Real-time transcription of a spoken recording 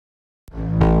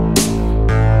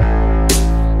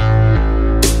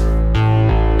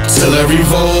till every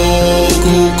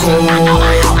vocal cord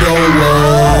don't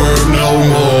work no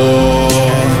more.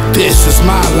 This is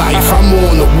my life, I'm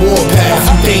on the warpath.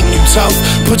 You think you tough?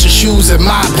 Put your shoes in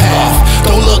my path.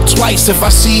 Don't look twice if I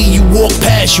see you walk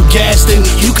past. You gassed and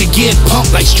you could get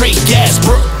pumped like straight gas.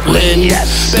 Brooklyn,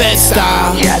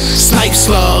 Bed-Stuy, Snipe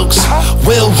Slugz,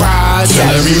 we'll ride till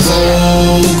every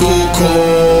vocal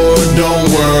cord don't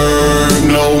work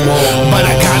no more. But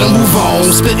I gotta move on,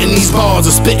 spitting these bars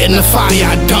or spitting the fire.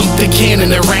 I dumped the can in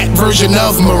the rap version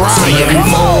of Mariah. Till every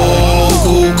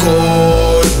vocal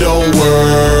cord don't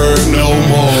work no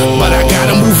more. But I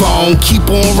gotta move on, keep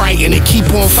on writing and keep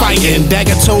on fighting.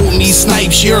 Dagga told me,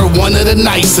 Snipes, you're one of the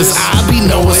nicest. I be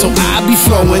knowing, so I be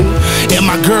flowing. And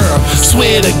my girl,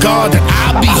 swear to God that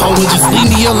I be holding. Just leave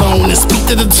me alone and speak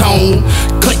to the tone.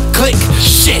 Click, click,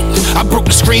 shit, I broke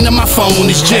the screen of my phone.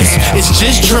 It's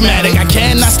just dramatic, I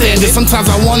cannot stand it. Sometimes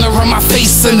I wanna run my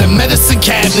face in the medicine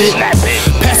cabinet.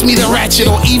 Pass me the ratchet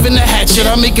or even the hatchet.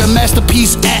 I make a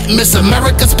masterpiece at Miss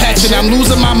America's pageant. I'm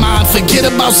losing my mind, forget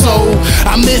about soul.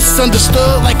 I'm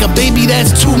misunderstood like a baby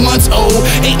that's 2 months old.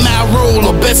 8 Mile roll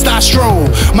or Bed-Stuy stroll.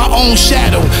 My own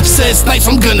shadow says, Snipes,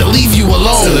 I'm gonna leave you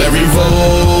alone. Till every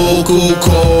vocal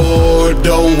cord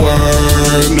don't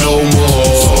work no more.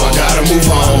 So I gotta move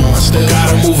on,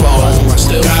 gotta move on,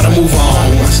 gotta move on,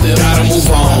 gotta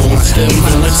move on.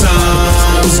 Even when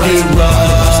times get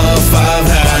rough, I've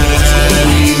had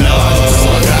enough. So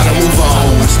I gotta move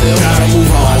on, gotta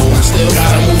move on,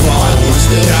 gotta move on,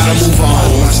 gotta move on.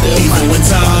 Even when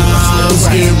times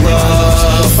get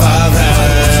rough, I've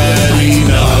had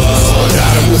enough.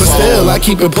 But still, I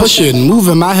keep it pushing,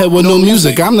 moving my head with no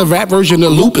music. I'm the rap version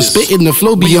of Lupus, spitting the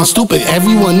flow beyond stupid.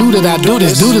 Everyone knew that I do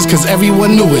this cause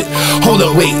everyone knew it. Hold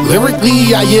up, wait,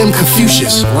 lyrically I am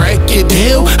Confucius. Record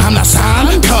deal, I'm not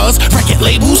signed, cause record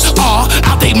labels are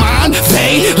out they mind.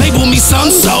 They label me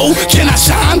son, so can I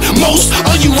shine? Most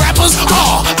of you rappers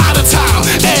are out of time.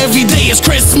 Every day is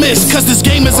Christmas, cause this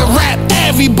game is a rap.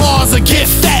 Every bar's a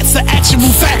gift, that's an actual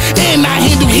fact. And I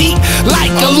handle heat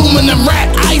like aluminum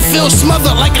wrap. I feel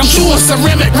smothered like I'm chewing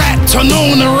ceramic rap. Turn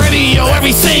on the radio,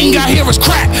 everything I hear is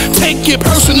crap. Take it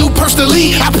personal,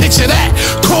 personally, I picture that.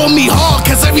 Call me hard,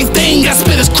 cause everything I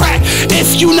spit is crack.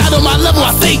 If you not on my level,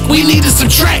 I think we need to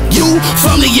subtract you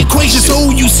from the equation,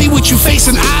 so you see what you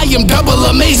facing. I am double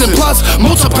amazing, plus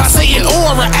multiply Satan,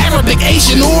 or an Arabic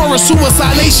Asian, or a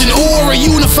suicide nation, or a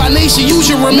unified nation.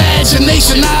 Use your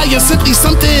imagination. I am simply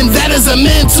something that is a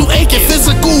mental ache and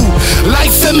physical,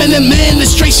 like feminine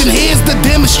ministration. Here's the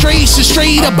demonstration,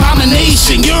 straight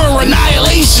abomination. Your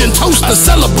annihilation, toast the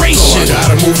celebration. So I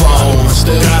gotta move on,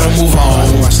 gotta move on,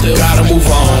 gotta move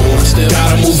on,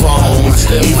 gotta move on.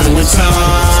 Even when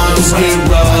times get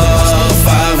rough,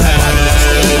 I've had